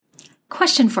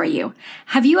Question for you.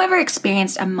 Have you ever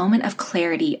experienced a moment of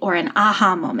clarity or an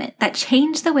aha moment that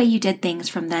changed the way you did things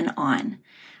from then on?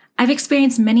 I've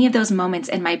experienced many of those moments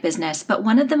in my business, but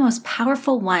one of the most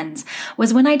powerful ones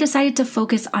was when I decided to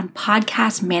focus on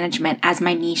podcast management as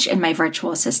my niche in my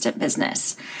virtual assistant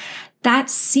business.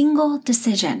 That single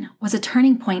decision was a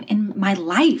turning point in my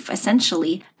life,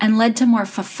 essentially, and led to more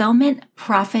fulfillment,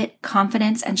 profit,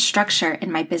 confidence, and structure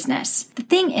in my business. The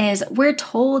thing is, we're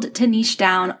told to niche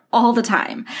down all the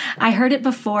time. I heard it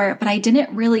before, but I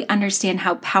didn't really understand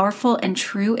how powerful and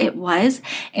true it was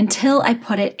until I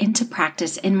put it into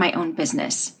practice in my own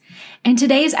business. In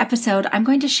today's episode, I'm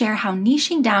going to share how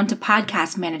niching down to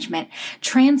podcast management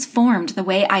transformed the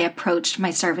way I approached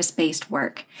my service-based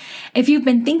work. If you've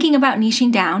been thinking about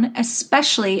niching down,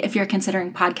 especially if you're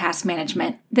considering podcast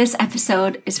management, this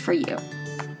episode is for you.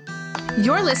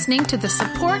 You're listening to the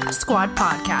Support Squad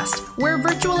podcast, where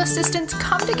virtual assistants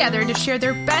come together to share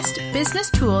their best business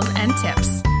tools and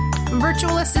tips.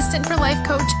 Virtual Assistant for Life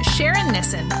coach Sharon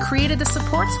Nissen created the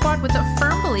Support Squad with a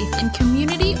firm belief in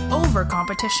community over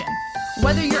competition.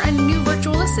 Whether you're a new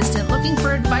virtual assistant looking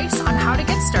for advice on how to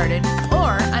get started,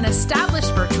 or an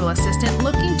established virtual assistant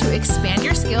looking to expand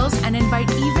your skills and invite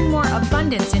even more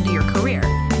abundance into your career,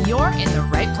 you're in the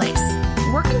right place.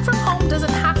 Working from home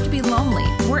doesn't have to be lonely.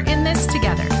 We're in this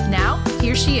together. Now,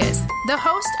 here she is, the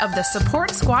host of the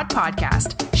Support Squad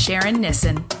podcast, Sharon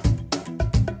Nissen.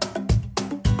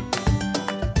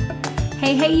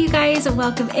 Hey, you guys,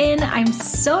 welcome in. I'm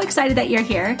so excited that you're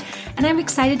here, and I'm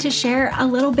excited to share a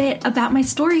little bit about my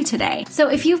story today. So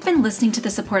if you've been listening to the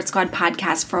Support Squad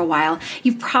podcast for a while,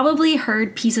 you've probably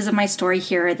heard pieces of my story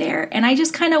here or there, and I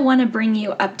just kind of want to bring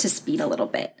you up to speed a little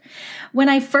bit. When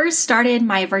I first started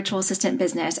my virtual assistant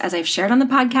business, as I've shared on the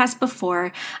podcast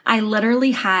before, I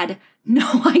literally had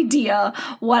no idea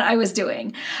what I was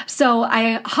doing. So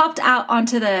I hopped out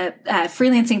onto the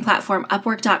freelancing platform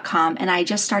Upwork.com and I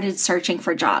just started searching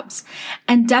for jobs.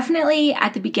 And definitely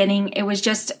at the beginning, it was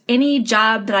just any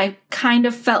job that I kind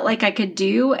of felt like I could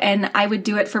do, and I would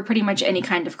do it for pretty much any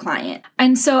kind of client.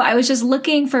 And so I was just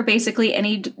looking for basically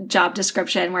any job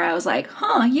description where I was like,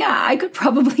 yeah, I could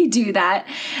probably do that.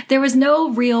 There was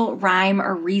no real rhyme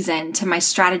or reason to my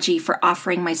strategy for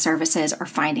offering my services or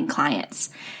finding clients.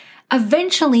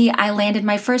 Eventually, I landed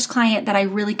my first client that I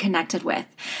really connected with.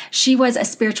 She was a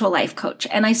spiritual life coach,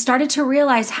 and I started to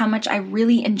realize how much I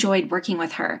really enjoyed working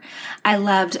with her. I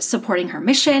loved supporting her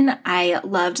mission. I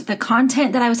loved the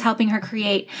content that I was helping her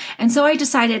create. And so I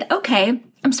decided, okay,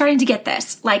 I'm starting to get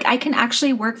this. Like, I can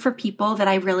actually work for people that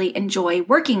I really enjoy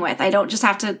working with. I don't just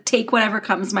have to take whatever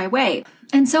comes my way.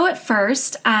 And so at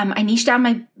first, I niched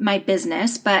down my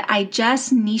business, but I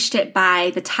just niched it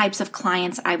by the types of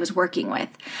clients I was working with.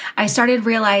 I started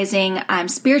realizing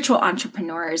spiritual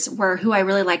entrepreneurs were who I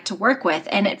really liked to work with,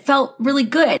 and it felt really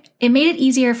good. It made it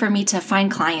easier for me to find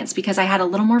clients because I had a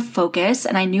little more focus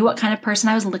and I knew what kind of person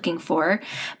I was looking for.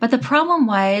 But the problem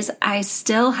was I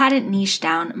still hadn't niched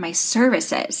down my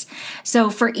services. So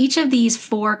for each of these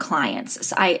 4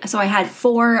 clients, I had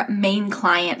 4 main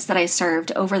clients that I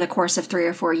served over the course of 3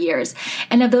 or 4 years.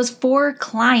 And of those 4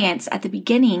 clients at the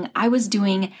beginning, I was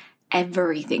doing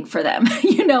everything for them.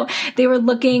 They were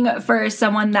looking for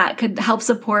someone that could help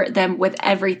support them with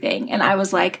everything. And I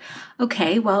was like,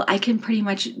 okay, well, I can pretty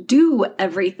much do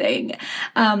everything.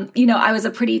 I was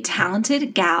a pretty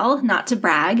talented gal, not to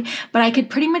brag, but I could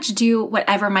pretty much do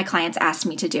whatever my clients asked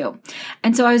me to do.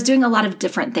 And so I was doing a lot of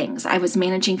different things. I was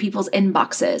managing people's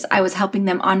inboxes. I was helping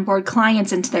them onboard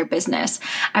clients into their business.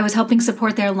 I was helping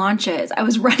support their launches. I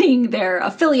was running their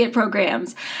affiliate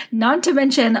programs, not to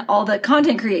mention all the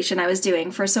content creation I was doing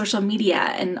for social media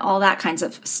and all that kinds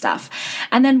of stuff.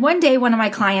 And then one day, one of my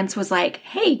clients was like,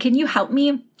 hey, can you help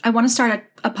me? I want to start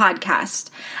a podcast.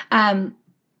 Can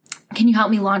you help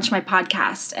me launch my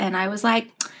podcast? And I was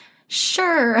like,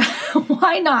 sure,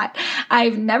 why not?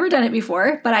 I've never done it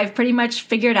before, but I've pretty much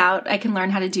figured out I can learn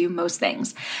how to do most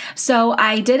things. So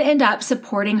I did end up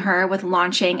supporting her with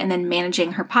launching and then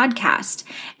managing her podcast.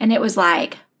 And it was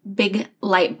like, big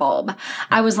light bulb.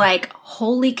 I was like,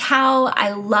 holy cow,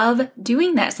 I love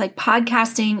doing this. Like,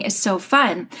 podcasting is so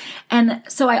fun. And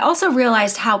so I also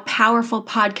realized how powerful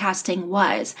podcasting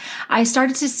was. I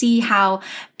started to see how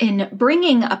in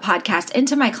bringing a podcast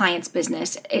into my client's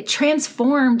business, it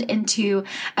transformed into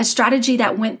a strategy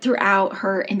that went throughout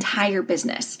her entire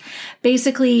business.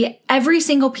 Basically, every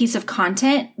single piece of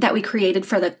content that we created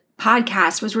for the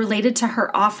podcast was related to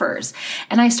her offers.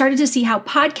 And I started to see how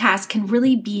podcasts can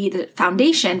really be the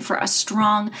foundation for a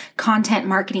strong content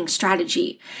marketing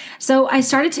strategy. So I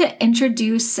started to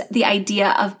introduce the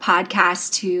idea of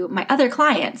podcasts to my other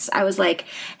clients. I was like,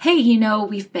 hey,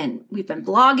 we've been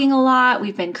blogging a lot.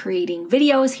 We've been creating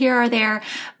videos here or there.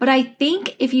 But I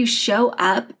think if you show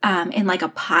up in like a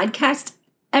podcast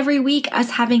every week,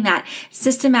 us having that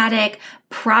systematic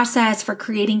process for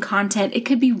creating content, it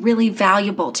could be really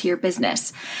valuable to your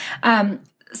business.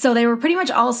 So they were pretty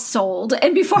much all sold.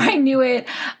 And before I knew it,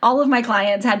 all of my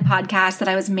clients had podcasts that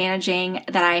I was managing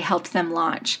that I helped them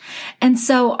launch. And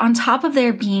so on top of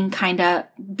there being kind of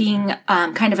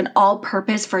an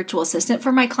all-purpose virtual assistant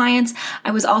for my clients,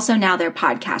 I was also now their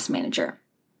podcast manager.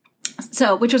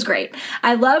 So, which was great.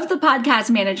 I loved the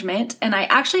podcast management, and I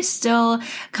actually still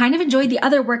kind of enjoyed the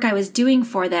other work I was doing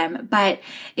for them, but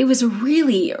it was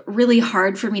really, really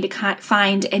hard for me to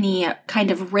find any kind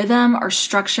of rhythm or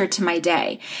structure to my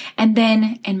day. And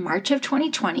then in March of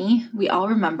 2020, we all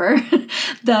remember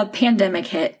the pandemic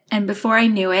hit. And before I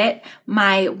knew it,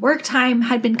 my work time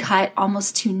had been cut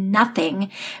almost to nothing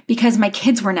because my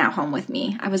kids were now home with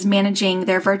me. I was managing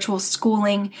their virtual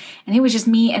schooling, and it was just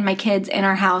me and my kids in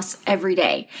our house every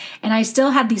day. And I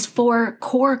still had these 4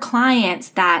 core clients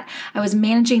that I was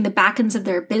managing the back ends of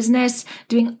their business,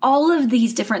 doing all of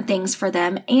these different things for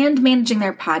them and managing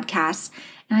their podcasts.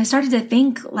 And I started to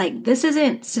think, like, this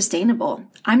isn't sustainable.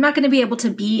 I'm not going to be able to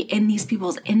be in these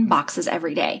people's inboxes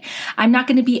every day. I'm not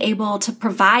going to be able to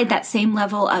provide that same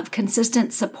level of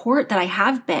consistent support that I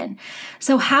have been.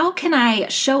 So how can I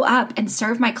show up and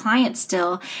serve my clients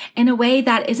still in a way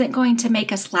that isn't going to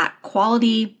make us lack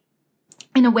quality,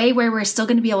 in a way where we're still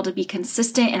going to be able to be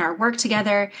consistent in our work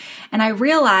together? And I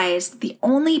realized the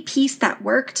only piece that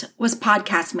worked was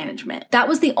podcast management. That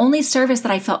was the only service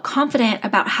that I felt confident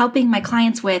about helping my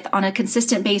clients with on a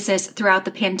consistent basis throughout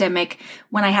the pandemic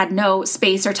when I had no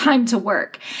space or time to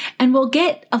work. And we'll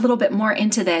get a little bit more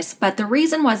into this, but the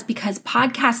reason was because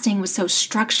podcasting was so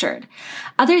structured.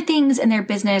 Other things in their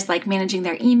business, like managing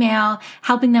their email,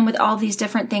 helping them with all these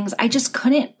different things, I just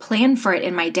couldn't plan for it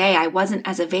in my day. I wasn't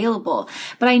as available.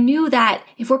 But I knew that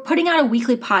if we're putting out a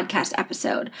weekly podcast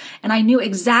episode, and I knew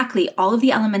exactly all of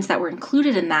the elements that were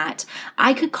included in that,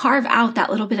 I could carve out that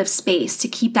little bit of space to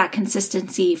keep that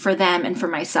consistency for them and for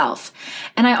myself.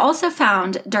 And I also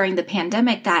found during the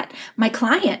pandemic that my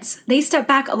clients, they stepped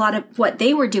back a lot of what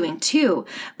they were doing too.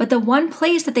 But the one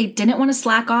place that they didn't want to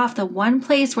slack off, the one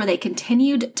place where they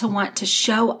continued to want to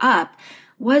show up,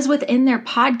 was within their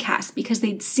podcast, because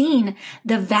they'd seen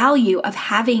the value of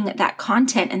having that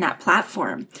content and that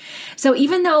platform. So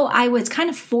even though I was kind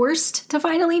of forced to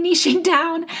finally niching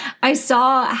down, I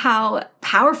saw how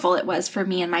powerful it was for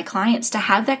me and my clients to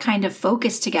have that kind of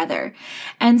focus together.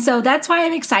 And so that's why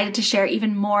I'm excited to share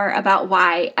even more about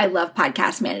why I love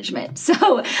podcast management.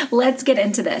 So let's get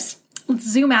into this. Let's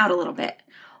zoom out a little bit.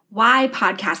 Why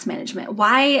podcast management?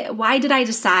 Why did I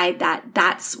decide that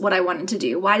that's what I wanted to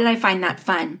do? Why did I find that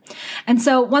fun? And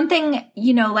so one thing,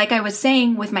 like I was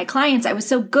saying with my clients, I was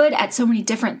so good at so many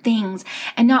different things.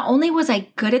 And not only was I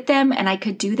good at them and I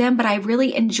could do them, but I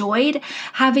really enjoyed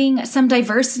having some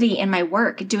diversity in my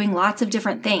work, doing lots of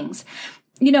different things.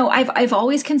 I've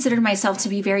always considered myself to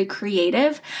be very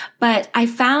creative, but I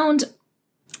found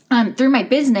through my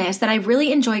business that I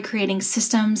really enjoy creating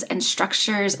systems and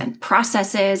structures and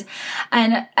processes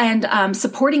and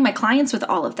supporting my clients with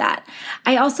all of that.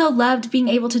 I also loved being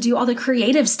able to do all the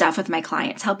creative stuff with my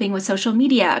clients, helping with social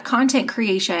media, content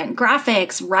creation,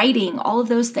 graphics, writing, all of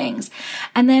those things.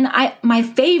 And then my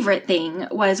favorite thing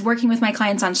was working with my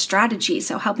clients on strategy.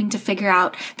 So helping to figure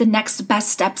out the next best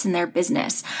steps in their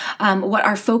business, what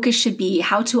our focus should be,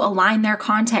 how to align their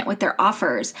content with their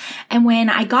offers. And when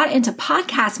I got into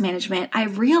podcast management, I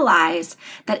realized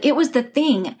that it was the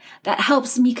thing that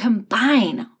helps me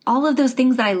combine all of those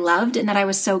things that I loved and that I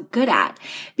was so good at.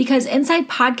 Because inside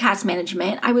podcast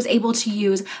management, I was able to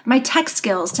use my tech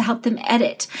skills to help them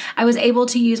edit. I was able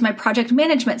to use my project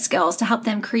management skills to help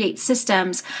them create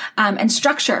systems and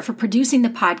structure for producing the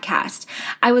podcast.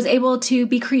 I was able to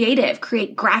be creative,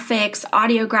 create graphics,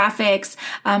 audio graphics,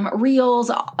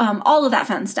 reels, all of that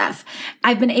fun stuff.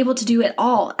 I've been able to do it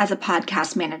all as a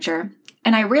podcast manager.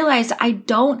 And I realized I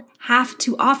don't have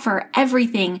to offer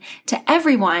everything to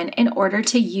everyone in order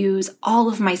to use all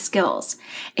of my skills.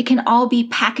 It can all be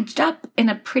packaged up in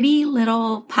a pretty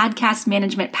little podcast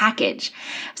management package.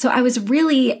 So I was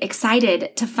really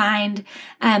excited to find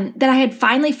that I had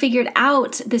finally figured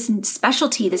out this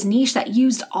specialty, this niche that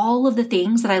used all of the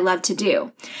things that I love to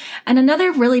do. And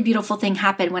another really beautiful thing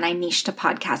happened when I niched to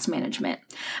podcast management.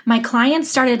 My clients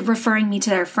started referring me to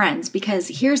their friends because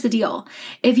here's the deal.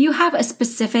 If you have a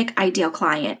specific ideal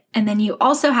client and then you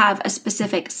also have a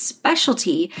specific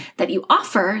specialty that you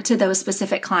offer to those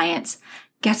specific clients,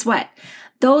 guess what?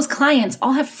 Those clients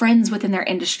all have friends within their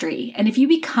industry. And if you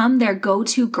become their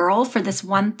go-to girl for this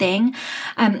one thing,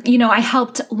 I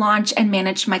helped launch and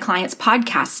manage my clients'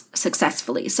 podcasts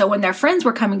successfully. So when their friends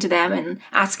were coming to them and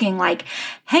asking like,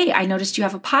 hey, I noticed you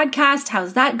have a podcast.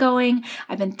 How's that going?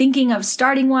 I've been thinking of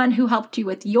starting one. Who helped you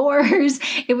with yours?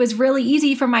 It was really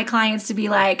easy for my clients to be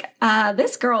like,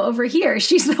 this girl over here,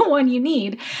 she's the one you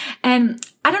need. And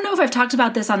I don't know if I've talked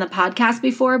about this on the podcast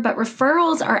before, but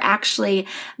referrals are actually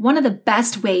one of the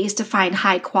best ways to find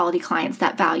high quality clients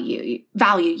that value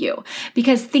you.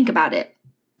 Because think about it.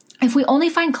 If we only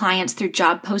find clients through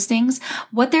job postings,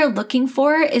 what they're looking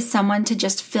for is someone to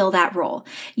just fill that role.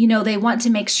 They want to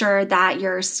make sure that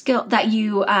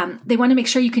they want to make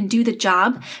sure you can do the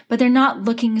job, but they're not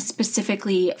looking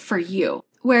specifically for you.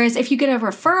 Whereas if you get a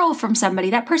referral from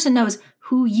somebody, that person knows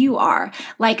who you are.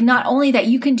 Like not only that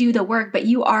you can do the work, but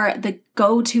you are the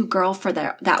go-to girl for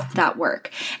that work.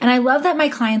 And I love that my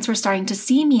clients were starting to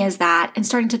see me as that and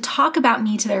starting to talk about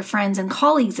me to their friends and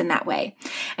colleagues in that way.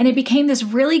 And it became this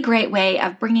really great way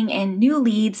of bringing in new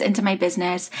leads into my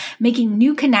business, making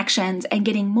new connections and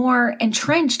getting more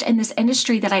entrenched in this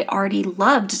industry that I already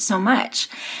loved so much.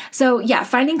 So yeah,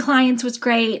 finding clients was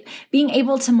great. Being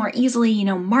able to more easily,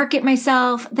 market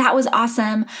myself, that was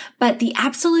awesome. But the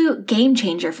absolute game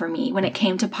changer for me when it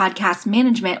came to podcast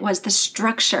management was the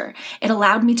structure it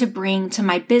allowed me to bring to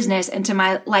my business and to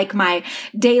my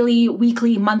daily,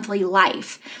 weekly, monthly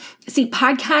life. See,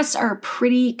 podcasts are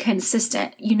pretty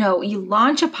consistent. You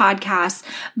launch a podcast,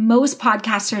 most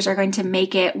podcasters are going to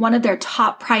make it one of their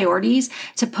top priorities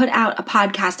to put out a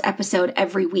podcast episode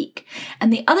every week.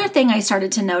 And the other thing I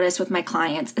started to notice with my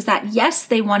clients is that yes,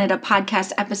 they wanted a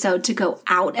podcast episode to go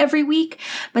out every week,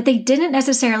 but they didn't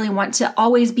necessarily want to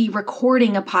always be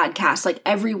recording a podcast, like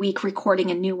every week recording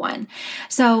a new one.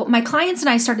 So my clients and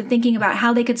I started thinking about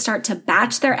how they could start to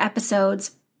batch their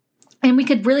episodes. And we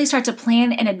could really start to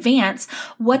plan in advance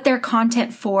what their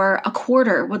content for a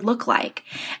quarter would look like.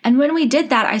 And when we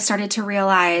did that, I started to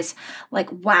realize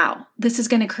wow, this is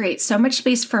going to create so much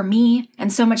space for me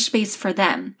and so much space for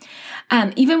them.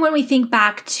 Even when we think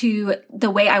back to the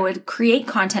way I would create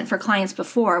content for clients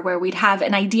before, where we'd have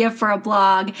an idea for a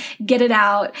blog, get it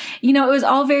out, it was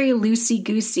all very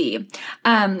loosey-goosey.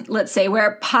 Let's say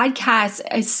where podcast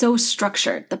is so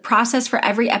structured. The process for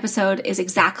every episode is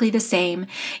exactly the same.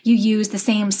 You use the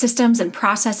same systems and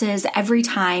processes every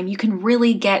time. You can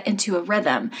really get into a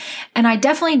rhythm. And I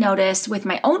definitely noticed with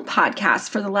my own podcast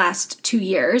for the last 2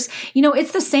 years,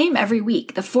 it's the same every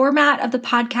week. The format of the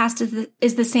podcast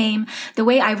is the same. The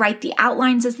way I write the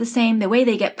outlines is the same. The way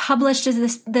they get published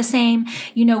is the same.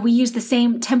 We use the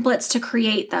same templates to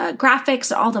create the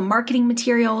graphics, all the marketing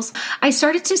materials. I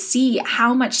started to see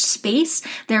how much space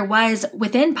there was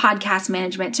within podcast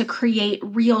management to create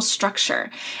real structure.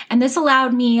 And this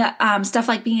allowed me stuff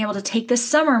like being able to take the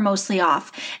summer mostly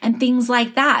off and things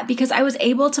like that because I was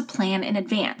able to plan in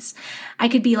advance. I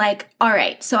could be like, all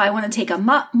right, so I want to take a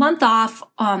month off.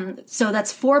 So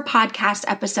that's 4 podcast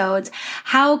episodes.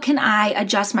 How can I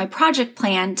adjust my project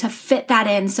plan to fit that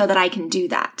in so that I can do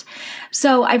that?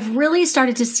 So I've really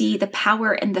started to see the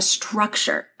power in the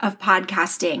structure of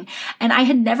podcasting. And I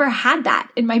had never had that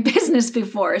in my business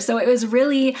before. So it was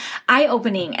really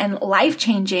eye-opening and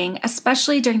life-changing,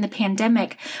 especially during the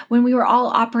pandemic when we were all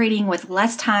operating with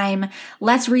less time,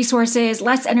 less resources,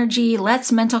 less energy,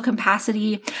 less mental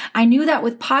capacity. I knew that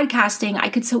with podcasting, I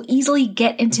could so easily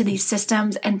get into these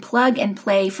systems and plug and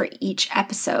play for each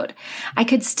episode. I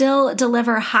could still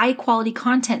deliver high quality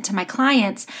content to my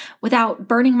clients without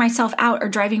burning myself out or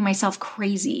driving myself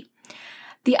crazy.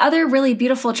 The other really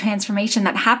beautiful transformation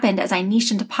that happened as I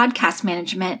niched into podcast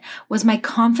management was my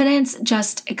confidence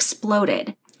just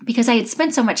exploded. Because I had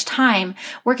spent so much time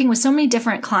working with so many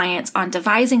different clients on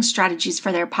devising strategies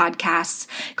for their podcasts,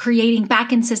 creating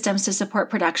back-end systems to support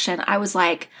production, I was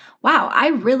like, wow, I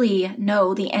really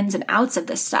know the ins and outs of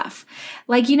this stuff.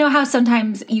 Like, how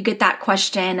sometimes you get that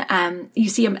question, you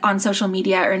see them on social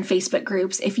media or in Facebook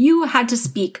groups. If you had to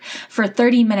speak for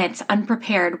 30 minutes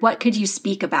unprepared, what could you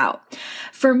speak about?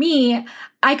 For me,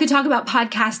 I could talk about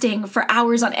podcasting for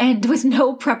hours on end with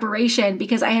no preparation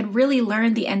because I had really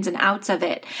learned the ins and outs of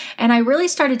it. And I really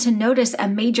started to notice a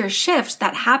major shift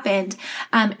that happened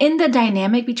in the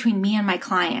dynamic between me and my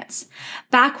clients.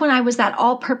 Back when I was that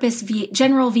all-purpose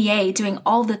general VA doing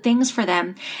all the things for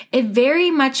them, it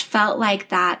very much felt like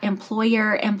that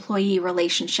employer-employee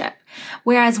relationship.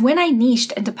 Whereas when I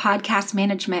niched into podcast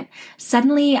management,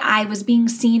 suddenly I was being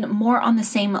seen more on the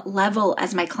same level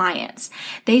as my clients.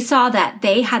 They saw that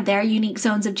they had their unique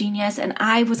zones of genius and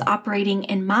I was operating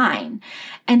in mine.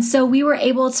 And so we were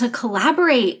able to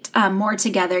collaborate more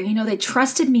together. They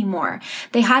trusted me more.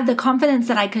 They had the confidence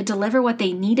that I could deliver what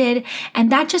they needed.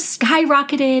 And that just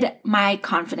skyrocketed my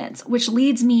confidence, which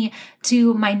leads me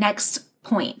to my next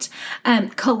point.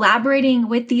 Collaborating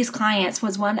with these clients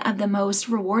was one of the most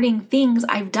rewarding things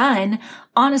I've done,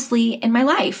 honestly, in my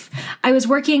life. I was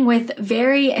working with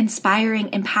very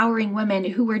inspiring, empowering women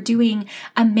who were doing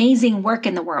amazing work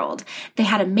in the world. They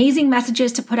had amazing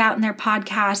messages to put out in their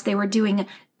podcast. They were doing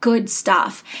good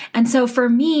stuff. And so for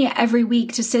me, every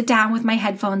week to sit down with my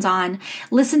headphones on,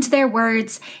 listen to their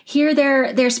words, hear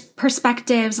their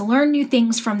perspectives, learn new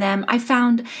things from them, I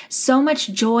found so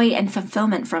much joy and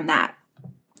fulfillment from that.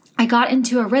 I got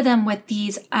into a rhythm with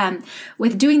these,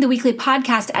 with doing the weekly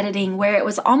podcast editing where it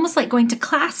was almost like going to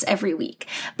class every week,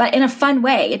 but in a fun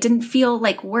way. It didn't feel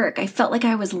like work. I felt like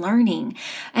I was learning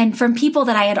and from people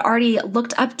that I had already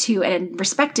looked up to and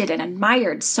respected and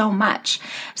admired so much.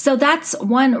 So that's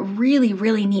one really,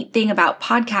 really neat thing about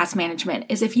podcast management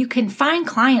is if you can find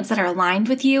clients that are aligned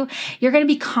with you, you're going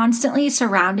to be constantly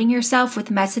surrounding yourself with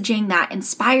messaging that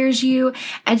inspires you,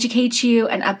 educates you,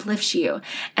 and uplifts you.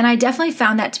 And I definitely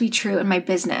found that to be true in my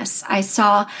business. I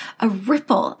saw a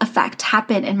ripple effect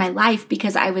happen in my life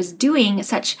because I was doing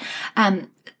such,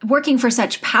 working for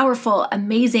such powerful,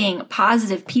 amazing,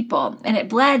 positive people. And it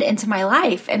bled into my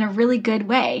life in a really good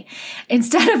way.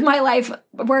 Instead of my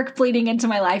work bleeding into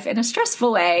my life in a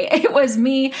stressful way, it was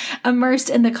me immersed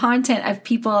in the content of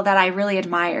people that I really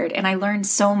admired. And I learned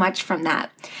so much from that.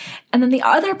 And then the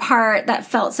other part that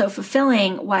felt so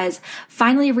fulfilling was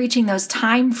finally reaching those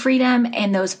time freedom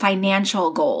and those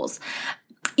financial goals.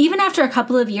 Even after a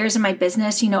couple of years in my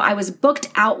business, I was booked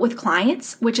out with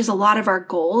clients, which is a lot of our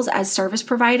goals as service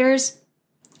providers.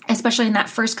 Especially in that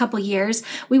first couple of years,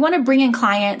 we want to bring in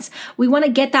clients. We want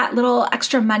to get that little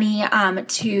extra money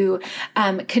to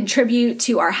contribute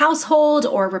to our household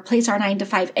or replace our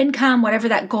 9-to-5 income, whatever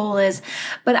that goal is.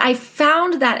 But I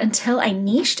found that until I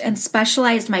niched and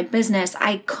specialized my business,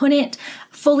 I couldn't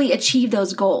fully achieve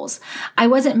those goals. I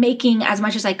wasn't making as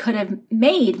much as I could have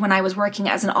made when I was working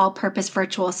as an all-purpose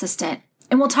virtual assistant.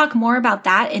 And we'll talk more about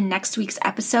that in next week's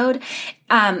episode.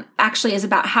 Actually is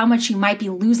about how much you might be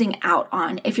losing out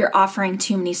on if you're offering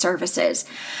too many services.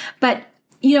 But,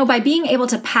 by being able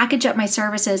to package up my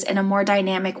services in a more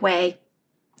dynamic way,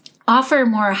 offer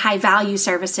more high value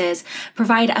services,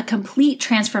 provide a complete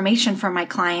transformation for my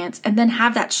clients, and then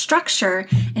have that structure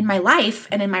in my life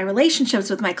and in my relationships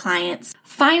with my clients.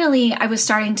 Finally, I was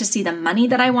starting to see the money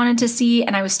that I wanted to see,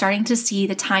 and I was starting to see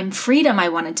the time freedom I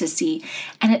wanted to see.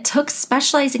 And it took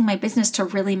specializing my business to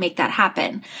really make that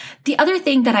happen. The other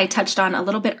thing that I touched on a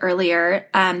little bit earlier,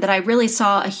 that I really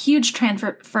saw a huge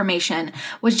transformation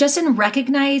was just in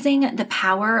recognizing the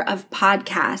power of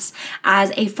podcasts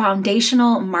as a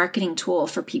foundational marketing tool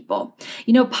for people.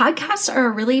 Podcasts are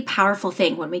a really powerful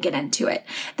thing when we get into it.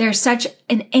 They're such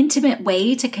an intimate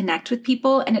way to connect with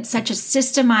people, and it's such a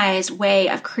systemized way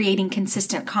of creating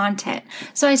consistent content.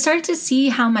 So I started to see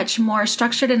how much more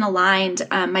structured and aligned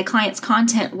my clients'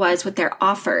 content was with their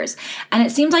offers. And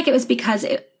it seemed like it was because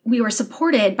we were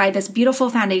supported by this beautiful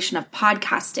foundation of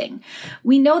podcasting.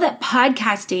 We know that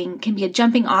podcasting can be a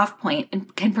jumping off point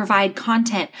and can provide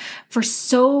content for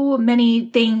so many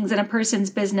things in a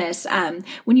person's business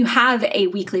when you have a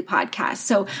weekly podcast.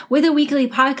 So with a weekly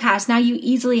podcast, now you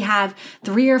easily have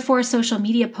 3 or 4 social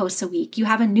media posts a week. You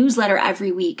have a newsletter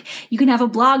every week. You can have a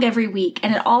blog every week.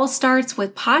 And it all starts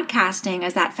with podcasting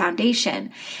as that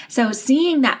foundation. So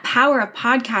seeing that power of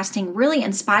podcasting really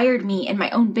inspired me in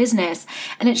my own business.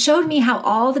 And it showed me how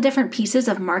all the different pieces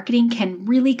of marketing can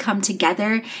really come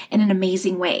together in an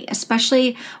amazing way,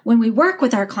 especially when we work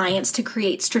with our clients to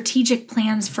create strategic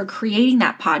plans for creating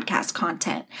that podcast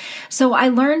content. So I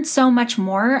learned so much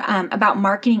more about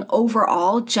marketing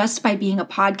overall just by being a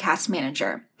podcast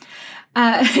manager.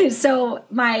 So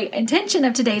my intention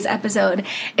of today's episode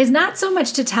is not so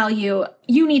much to tell you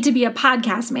need to be a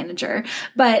podcast manager,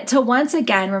 but to once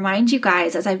again remind you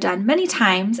guys, as I've done many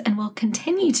times and will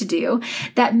continue to do,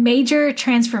 that major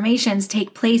transformations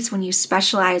take place when you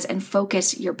specialize and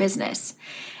focus your business.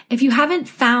 If you haven't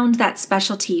found that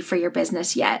specialty for your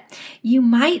business yet, you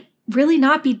might really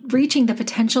not be reaching the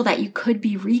potential that you could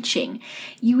be reaching.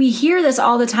 We hear this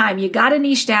all the time. You got to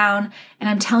niche down. And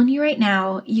I'm telling you right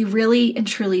now, you really and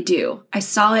truly do. I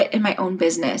saw it in my own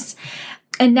business.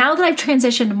 And now that I've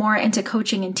transitioned more into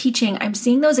coaching and teaching, I'm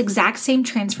seeing those exact same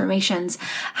transformations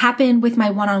happen with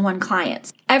my one-on-one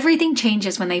clients. Everything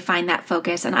changes when they find that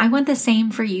focus, and I want the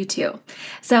same for you too.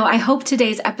 So I hope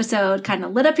today's episode kind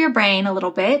of lit up your brain a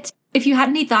little bit. If you had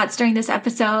any thoughts during this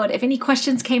episode, if any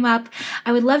questions came up,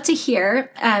 I would love to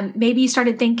hear. Maybe you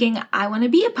started thinking, I want to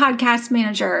be a podcast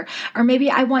manager, or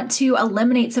maybe I want to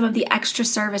eliminate some of the extra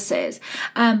services.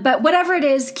 But whatever it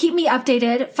is, keep me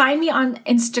updated. Find me on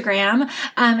Instagram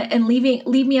and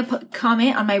leave me a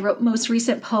comment on my most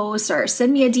recent post, or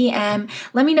send me a DM.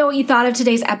 Let me know what you thought of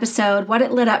today's episode, what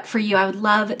it lit up for you. I would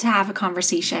love to have a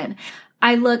conversation.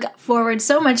 I look forward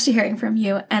so much to hearing from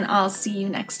you, and I'll see you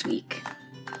next week.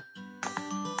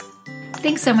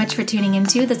 Thanks so much for tuning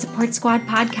into the Support Squad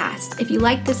podcast. If you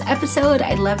liked this episode,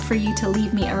 I'd love for you to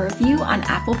leave me a review on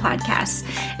Apple Podcasts.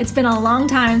 It's been a long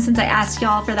time since I asked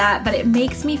y'all for that, but it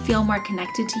makes me feel more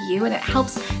connected to you, and it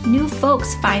helps new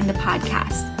folks find the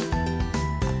podcast.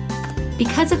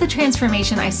 Because of the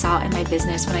transformation I saw in my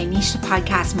business when I niched to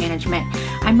podcast management,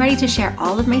 I'm ready to share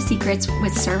all of my secrets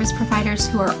with service providers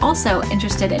who are also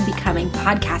interested in becoming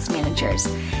podcast managers.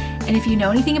 And if you know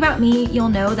anything about me, you'll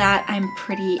know that I'm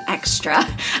pretty extra.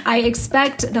 I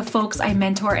expect the folks I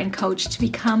mentor and coach to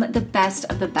become the best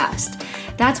of the best.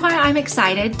 That's why I'm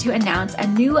excited to announce a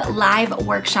new live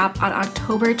workshop on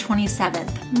October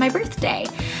 27th, my birthday.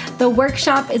 The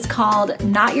workshop is called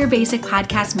Not Your Basic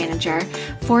Podcast Manager: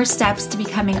 4 Steps to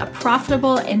Becoming a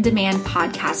Profitable In-Demand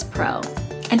Podcast Pro.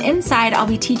 And inside, I'll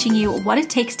be teaching you what it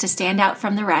takes to stand out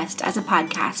from the rest as a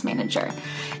podcast manager.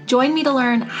 Join me to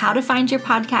learn how to find your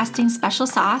podcasting special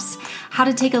sauce, how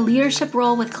to take a leadership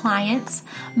role with clients,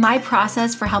 my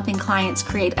process for helping clients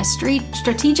create a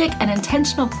strategic and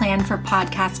intentional plan for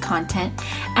podcast content,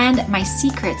 and my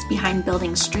secrets behind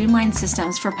building streamlined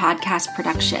systems for podcast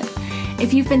production.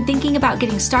 If you've been thinking about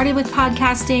getting started with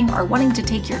podcasting or wanting to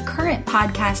take your current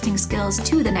podcasting skills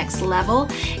to the next level,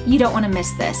 you don't want to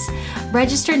miss this.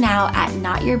 Register now at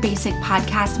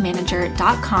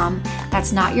notyourbasicpodcastmanager.com.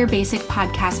 That's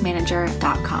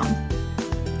notyourbasicpodcastmanager.com.